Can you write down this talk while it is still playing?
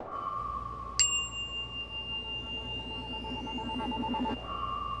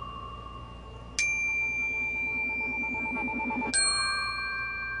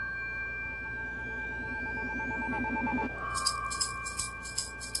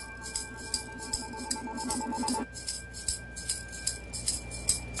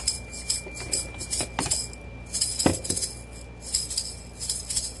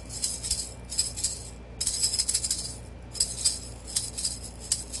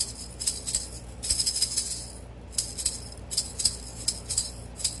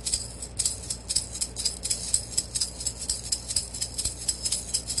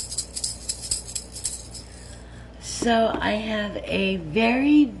So I have a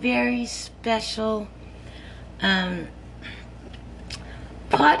very, very special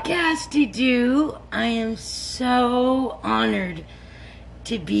podcast to do. I am so honored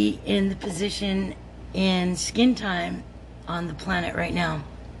to be in the position in skin time on the planet right now.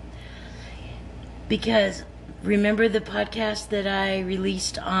 Because remember the podcast that I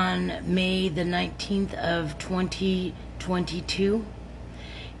released on May the 19th of 2022?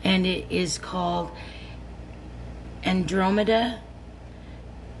 And it is called Andromeda,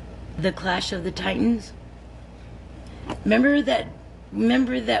 the Clash of the Titans. Remember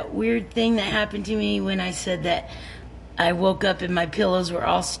that weird thing that happened to me when I said that I woke up and my pillows were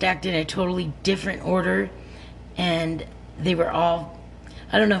all stacked in a totally different order, and they were all,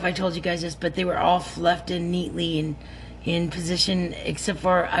 I don't know if I told you guys this, but they were all fluffed in neatly in position, except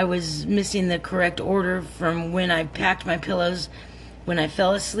for I was missing the correct order from when I packed my pillows when I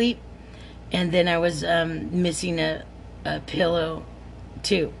fell asleep, and then I was missing a pillow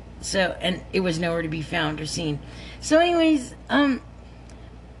too. So, and it was nowhere to be found or seen. So anyways, and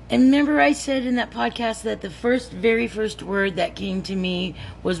remember I said in that podcast that the very first word that came to me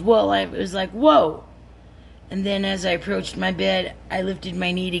was whoa. It was like, whoa. And then as I approached my bed, I lifted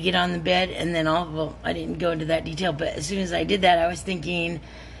my knee to get on the bed, and then I didn't go into that detail, but as soon as I did that, I was thinking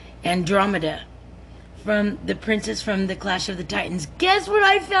Andromeda, from the princess from the Clash of the Titans. Guess what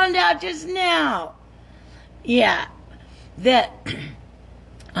I found out just now? Yeah, that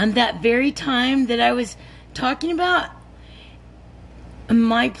on that very time that I was talking about,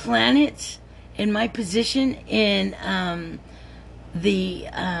 my planets and my position in the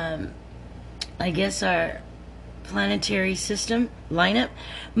I guess our planetary system lineup,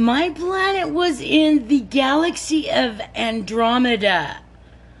 my planet was in the galaxy of Andromeda.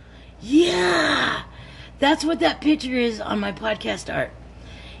 Yeah, that's what that picture is on my podcast art.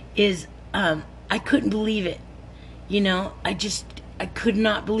 Is I couldn't believe it. You know, I could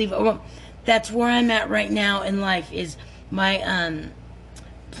not believe it. Well, that's where I'm at right now in life. Is my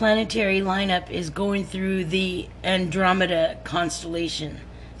planetary lineup is going through the Andromeda constellation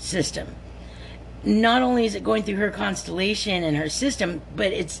system. Not only is it going through her constellation and her system,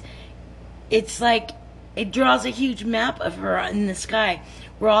 but it's like it draws a huge map of her in the sky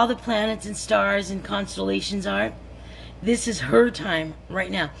where all the planets and stars and constellations are. This is her time right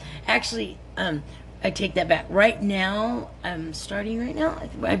now. Actually, I take that back. Right now, I'm starting right now,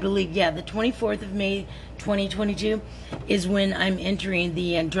 I believe, yeah, the 24th of May, 2022 is when I'm entering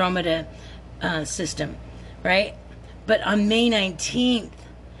the Andromeda system, right? But on May 19th,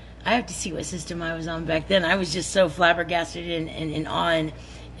 I have to see what system I was on back then. I was just so flabbergasted and in awe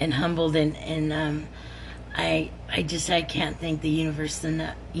and humbled, and I can't thank the universe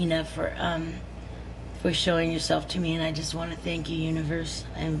enough for showing yourself to me, and I just want to thank you, universe.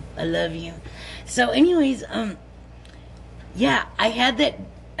 I love you. So anyways, yeah, I had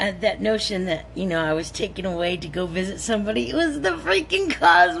that notion that, you know, I was taken away to go visit somebody. It was the freaking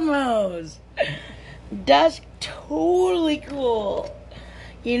cosmos. That's totally cool.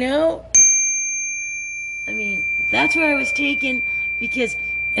 You know? I mean, that's where I was taken, because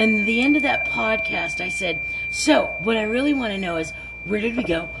in the end of that podcast, I said, so what I really want to know is, where did we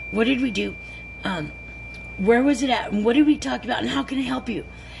go? What did we do? Where was it at? And what did we talk about? And how can I help you?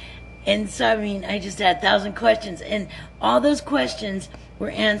 And so, I mean, I just had 1,000 questions. And all those questions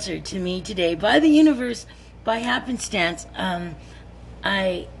were answered to me today by the universe, by happenstance.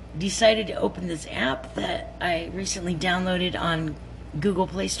 I decided to open this app that I recently downloaded on Google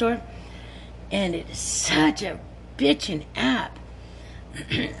Play Store. And it is such a bitchin' app.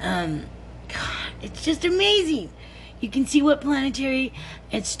 God, it's just amazing. You can see what planetary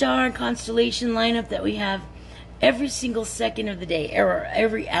and star and constellation lineup that we have every single second of the day, or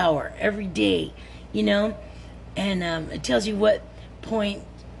every hour, every day, you know? And it tells you what point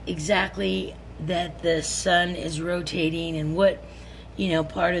exactly that the sun is rotating, and what, you know,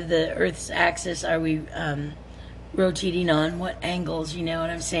 part of the Earth's axis are we rotating on, what angles, you know what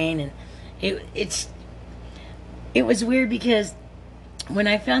I'm saying? And it was weird, because when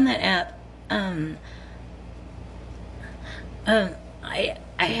I found that app, I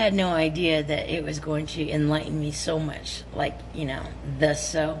had no idea that it was going to enlighten me so much, like, you know,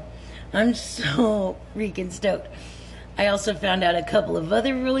 so I'm so freaking stoked. I also found out a couple of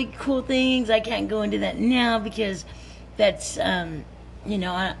other really cool things. I can't go into that now because that's, you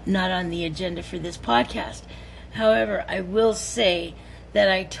know, not on the agenda for this podcast. However, I will say that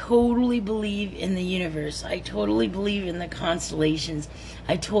I totally believe in the universe. I totally believe in the constellations.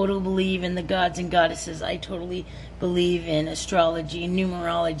 I totally believe in the gods and goddesses. I totally believe in astrology,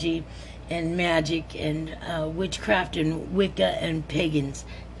 numerology, and magic, and witchcraft, and Wicca, and paganisms.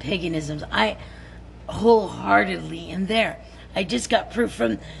 wholeheartedly in there. I just got proof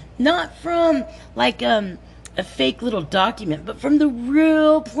from, not from like a fake little document, but from the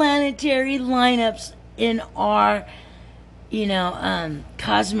real planetary lineups in our,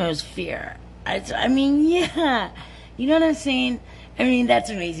 cosmosphere. I mean, yeah, you know what I'm saying? I mean, that's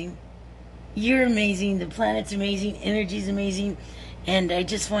amazing. You're amazing. The planet's amazing. Energy's amazing. And I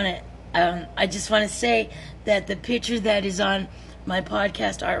just want to say that the picture that is on my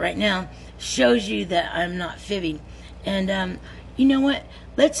podcast art right now shows you that I'm not fibbing. And you know what?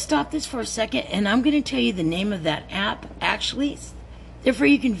 Let's stop this for a second, and I'm going to tell you the name of that app, actually. Therefore,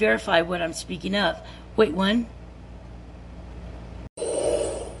 you can verify what I'm speaking of. Wait, one.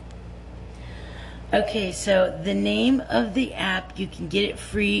 Okay, so the name of the app, you can get it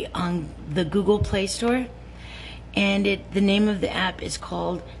free on the Google Play Store. And the name of the app is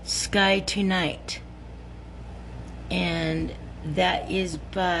called Sky Tonight. And that is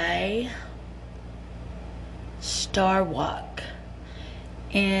by Starwalk.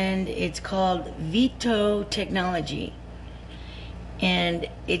 And it's called Veto Technology. And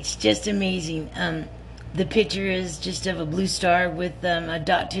it's just amazing. The picture is just of a blue star with a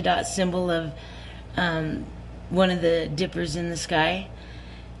dot-to-dot symbol of one of the dippers in the sky.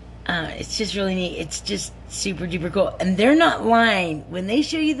 It's just really neat. It's just super duper cool. And they're not lying when they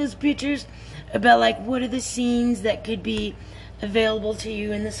show you those pictures about like what are the scenes that could be available to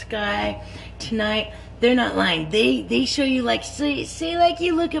you in the sky tonight. They're not lying. They show you like say like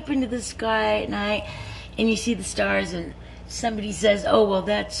you look up into the sky at night and you see the stars and somebody says, "Oh, well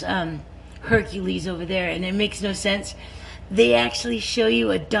that's Hercules over there," and it makes no sense. They actually show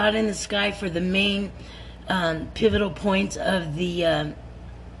you a dot in the sky for the main pivotal points of the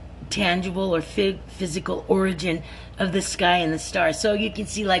tangible or physical origin of the sky and the stars. So you can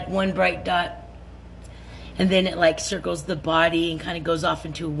see like one bright dot, and then it like circles the body and kind of goes off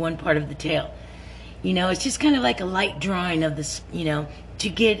into one part of the tail. It's just kind of like a light drawing of this, to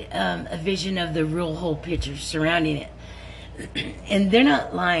get a vision of the real whole picture surrounding it. And they're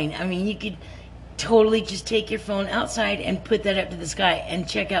not lying. I mean, you could totally just take your phone outside and put that up to the sky and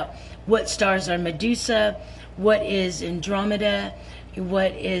check out what stars are Medusa, what is Andromeda,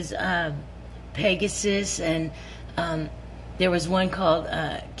 what is Pegasus, and there was one called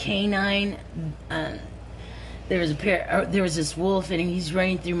Canine. There was this wolf, and he's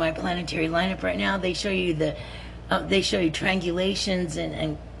running through my planetary lineup right now. They show you triangulations,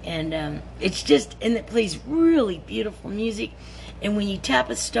 and it's just, and it plays really beautiful music. And when you tap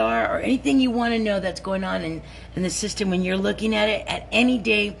a star or anything you want to know that's going on in the system, when you're looking at it at any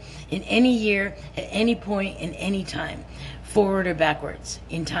day, in any year, at any point, in any time, forward or backwards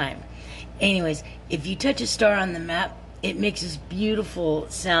in time. Anyways, if you touch a star on the map, it makes this beautiful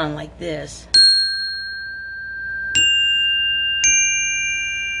sound like this.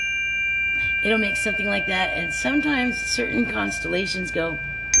 It'll make something like that, and sometimes certain constellations go,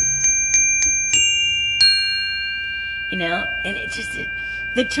 and it just,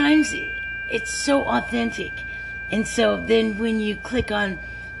 the chimes, it's so authentic. And so then when you click on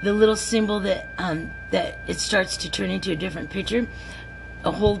the little symbol that it starts to turn into a different picture,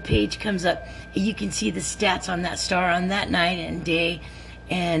 a whole page comes up. You can see the stats on that star on that night and day,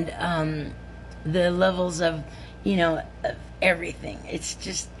 and the levels of, of everything.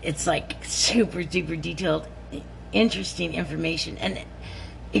 It's like super duper detailed, interesting information, and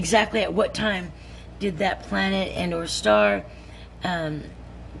exactly at what time did that planet and or star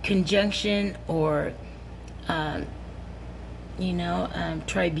conjunction or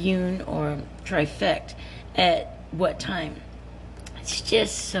tribune or trifect at what time. It's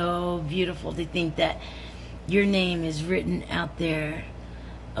just so beautiful to think that your name is written out there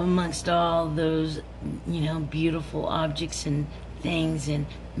amongst all those, beautiful objects and things and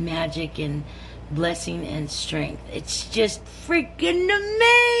magic and blessing and strength. It's just freaking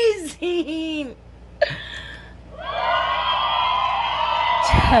amazing.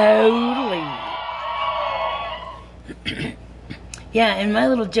 Totally. Yeah, and my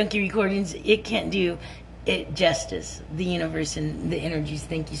little junky recordings, it can't do it justice. The universe and the energies,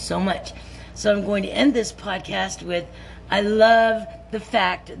 thank you so much. So I'm going to end this podcast with, I love the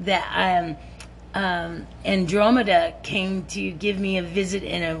fact that Andromeda came to give me a visit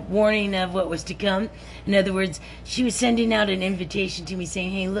and a warning of what was to come. In other words, she was sending out an invitation to me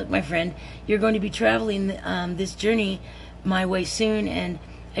saying, hey, look, my friend, you're going to be traveling this journey my way soon, and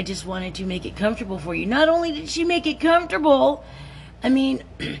I just wanted to make it comfortable for you. Not only did she make it comfortable, I mean,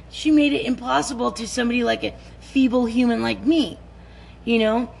 she made it impossible to somebody like a feeble human like me,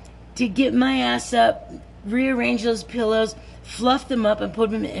 to get my ass up, rearrange those pillows, fluff them up, and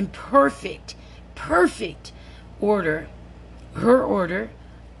put them in perfect order, her order.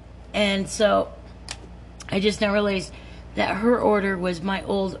 And so I just now realized that her order was my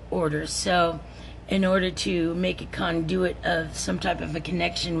old order. So in order to make a conduit of some type of a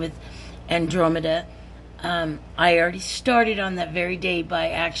connection with Andromeda, I already started on that very day by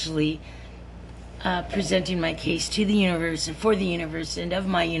actually presenting my case to the universe and for the universe and of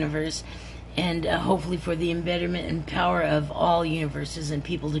my universe, and hopefully for the embedment and power of all universes and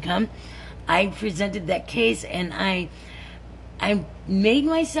people to come. I presented that case, and I made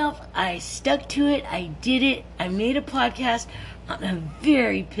myself, I stuck to it, I did it, I made a podcast on a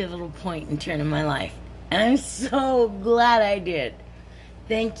very pivotal point in turn in my life. And I'm so glad I did.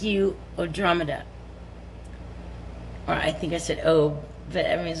 Thank you, Andromeda. Or I think I said oh, but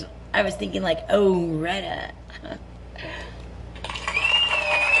I was thinking like, oh, Retta.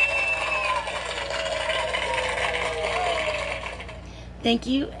 Thank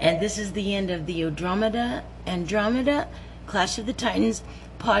you, and this is the end of the Andromeda Clash of the Titans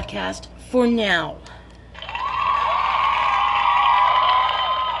podcast for now.